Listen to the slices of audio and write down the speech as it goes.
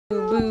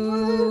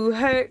Boo,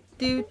 hurt,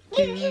 do,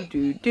 do,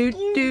 do, do,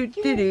 do, do,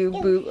 do,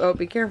 boo. Oh,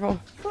 be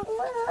careful.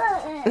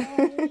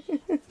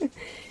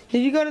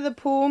 Did you go to the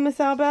pool,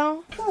 Miss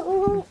Albell?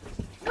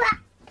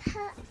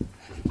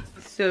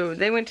 So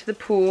they went to the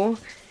pool,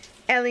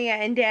 Elia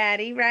and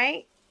Daddy,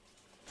 right?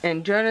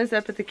 And Jonah's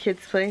up at the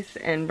kids' place,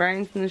 and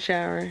Brian's in the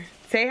shower.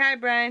 Say hi,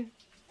 Brian.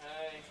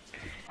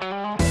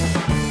 Hi.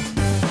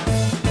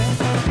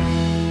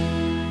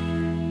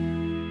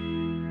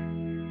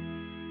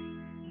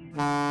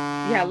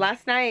 Yeah,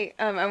 last night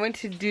I went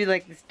to do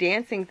like this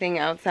dancing thing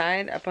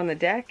outside up on the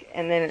deck,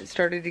 and then it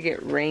started to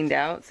get rained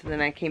out, so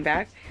then I came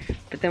back.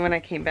 But then when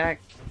I came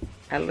back,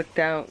 I looked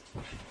out,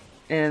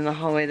 and in the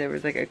hallway there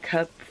was like a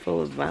cup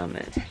full of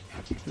vomit.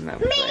 And that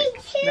was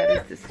like, that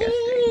is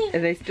disgusting.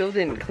 And they still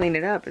didn't clean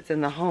it up. It's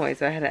in the hallway,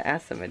 so I had to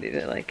ask somebody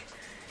to like,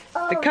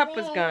 the cup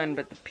was gone,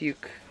 but the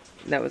puke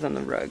that was on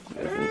the rug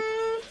wasn't.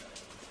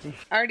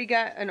 I already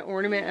got an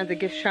ornament at the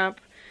gift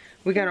shop.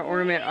 We got an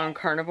ornament on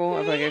Carnival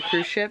of like a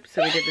cruise ship,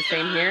 so we did the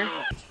same here.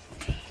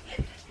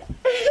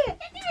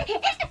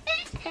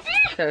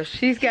 So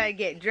she's got to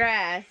get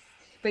dressed,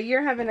 but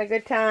you're having a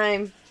good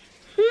time.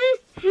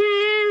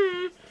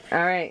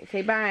 All right,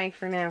 say bye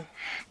for now.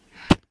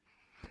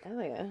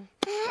 Elia.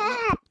 Oh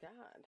my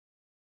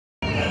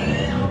God.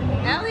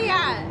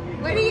 Elia,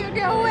 what are you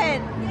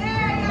doing?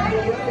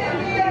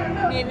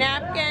 Need a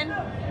napkin?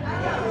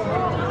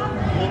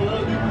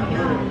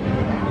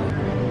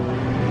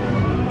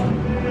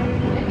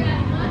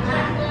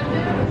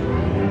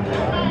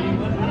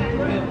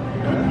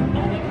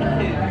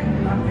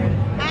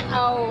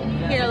 Uh-oh.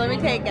 Here, let me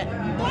take it.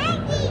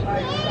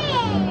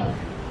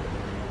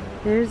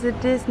 There's a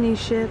Disney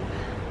ship.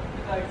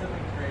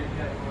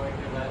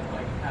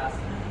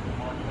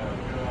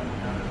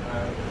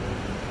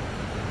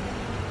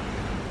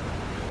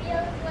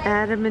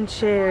 Adam and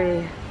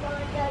Sherry,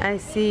 I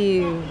see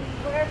you.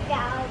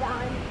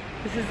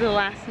 This is the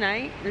last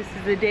night. This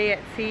is the day at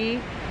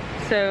sea.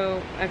 So,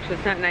 actually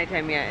it's not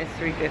nighttime yet, it's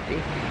 3:50.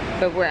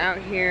 But we're out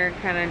here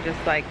kind of just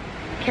like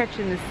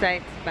catching the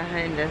sights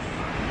behind us.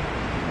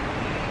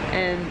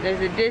 And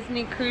there's a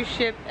Disney cruise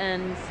ship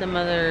and some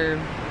other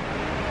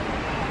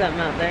something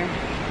out there.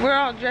 We're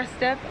all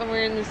dressed up and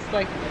we're in this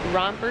like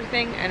romper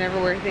thing. I never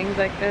wear things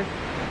like this.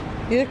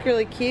 You look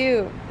really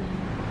cute.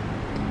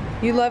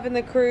 You loving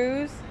the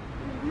cruise?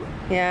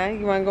 Mm-hmm. Yeah,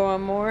 you want to go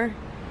on more?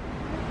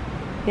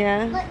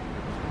 Yeah? What?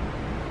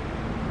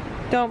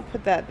 Don't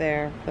put that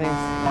there, please.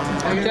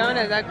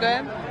 Jonah, is that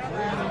good?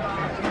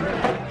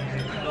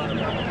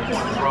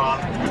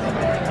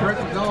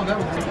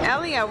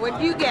 Elia,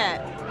 what'd you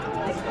get?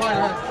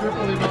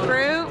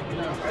 Fruit?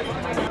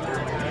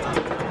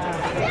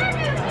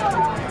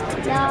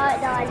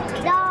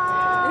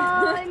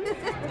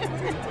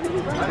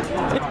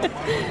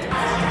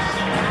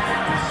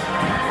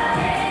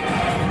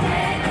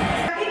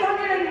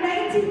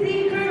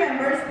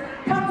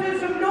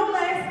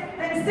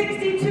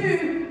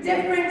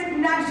 Different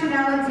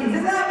nationalities.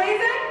 Isn't that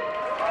amazing?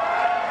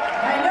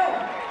 I know.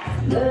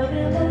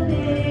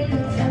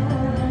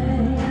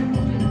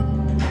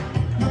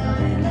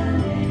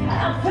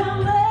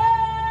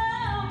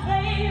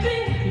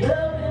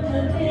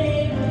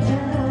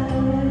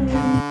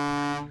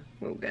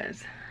 Whoa,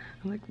 guys,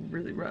 I'm like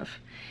really rough.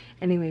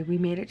 Anyway, we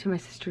made it to my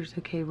sister's.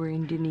 Okay, we're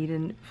in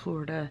Dunedin,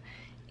 Florida,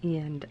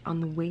 and on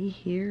the way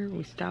here,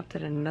 we stopped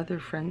at another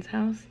friend's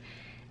house.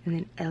 And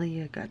then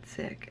Elia got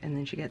sick, and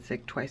then she got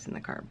sick twice in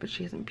the car, but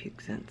she hasn't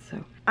puked since,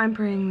 so I'm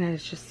praying that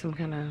it's just some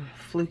kind of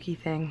fluky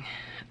thing.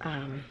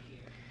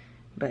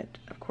 But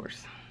of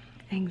course,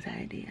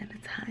 anxiety at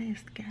its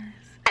highest,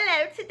 guys.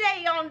 Hello,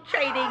 today on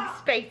Trading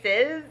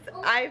Spaces,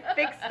 I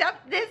fixed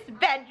up this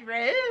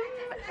bedroom.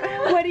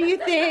 What do you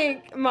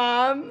think,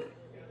 Mom?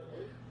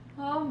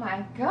 Oh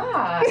my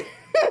God.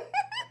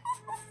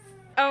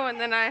 Oh, and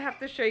then I have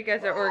to show you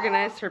guys I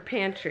organized her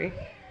pantry.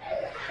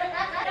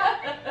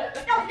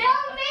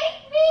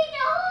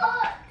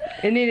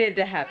 It needed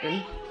to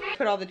happen.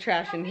 Put all the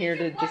trash in here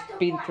to just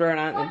be thrown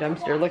out in the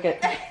dumpster. Look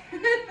at,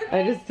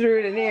 I just threw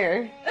it in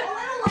here.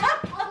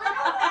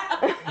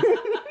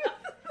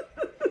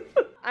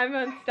 I'm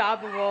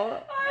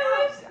unstoppable.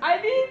 I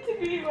need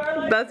to be more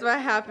like. That's what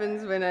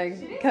happens when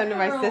I come to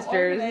my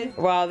sisters.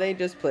 Wow, they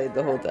just played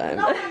the whole time.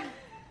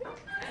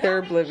 They're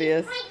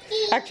oblivious.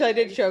 Actually, I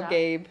did show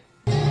Gabe.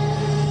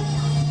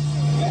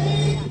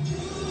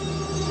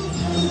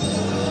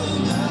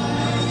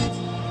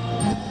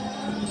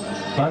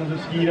 Sons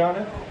have skied on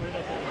it.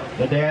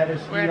 The dad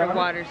is skied on it. We're at a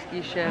water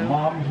ski show.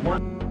 Mom's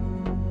working.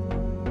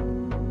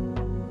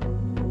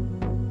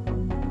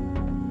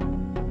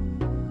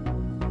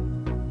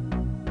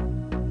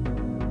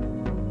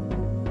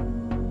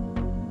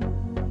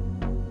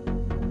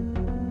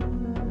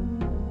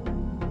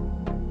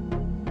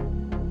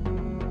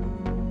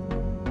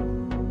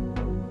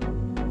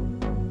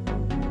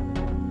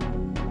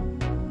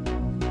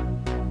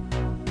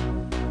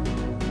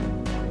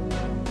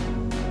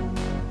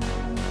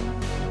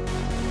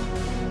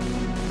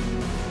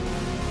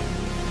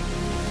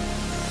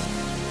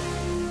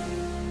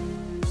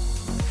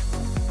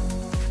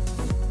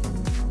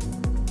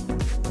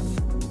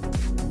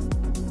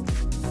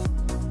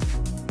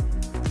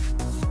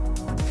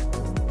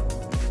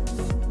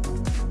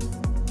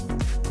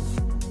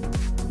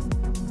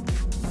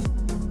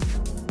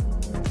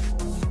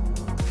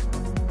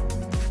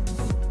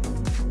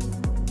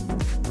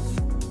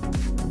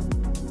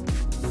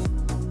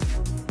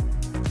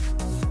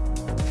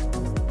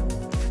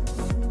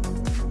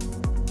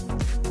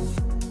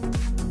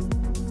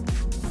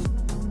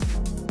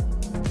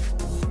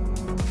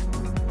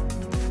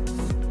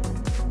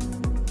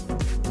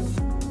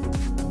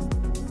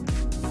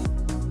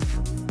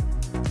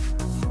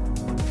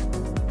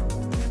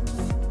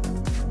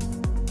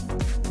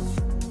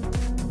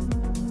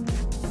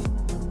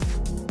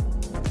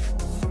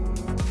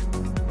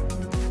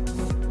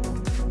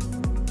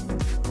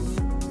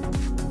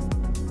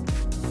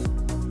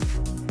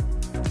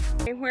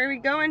 Where are we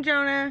going,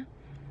 Jonah?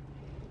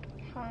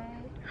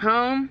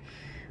 Home?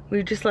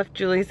 We just left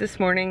Julie's this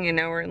morning and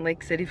now we're in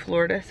Lake City,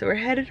 Florida, so we're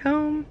headed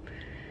home.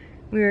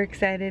 We were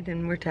excited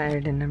and we're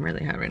tired and I'm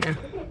really hot right now.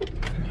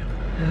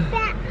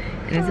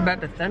 And it's about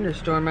to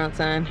thunderstorm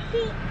outside.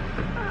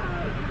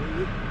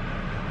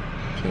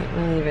 Can't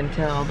really even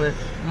tell, but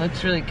it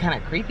looks really kind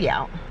of creepy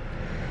out.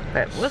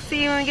 But we'll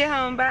see you when we get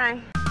home. Bye.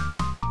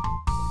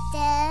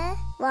 The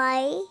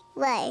right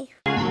way.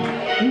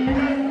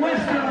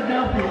 West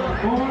Philadelphia,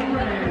 born and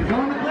raised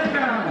on the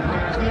playground.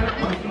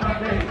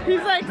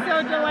 He's like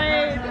so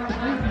delayed.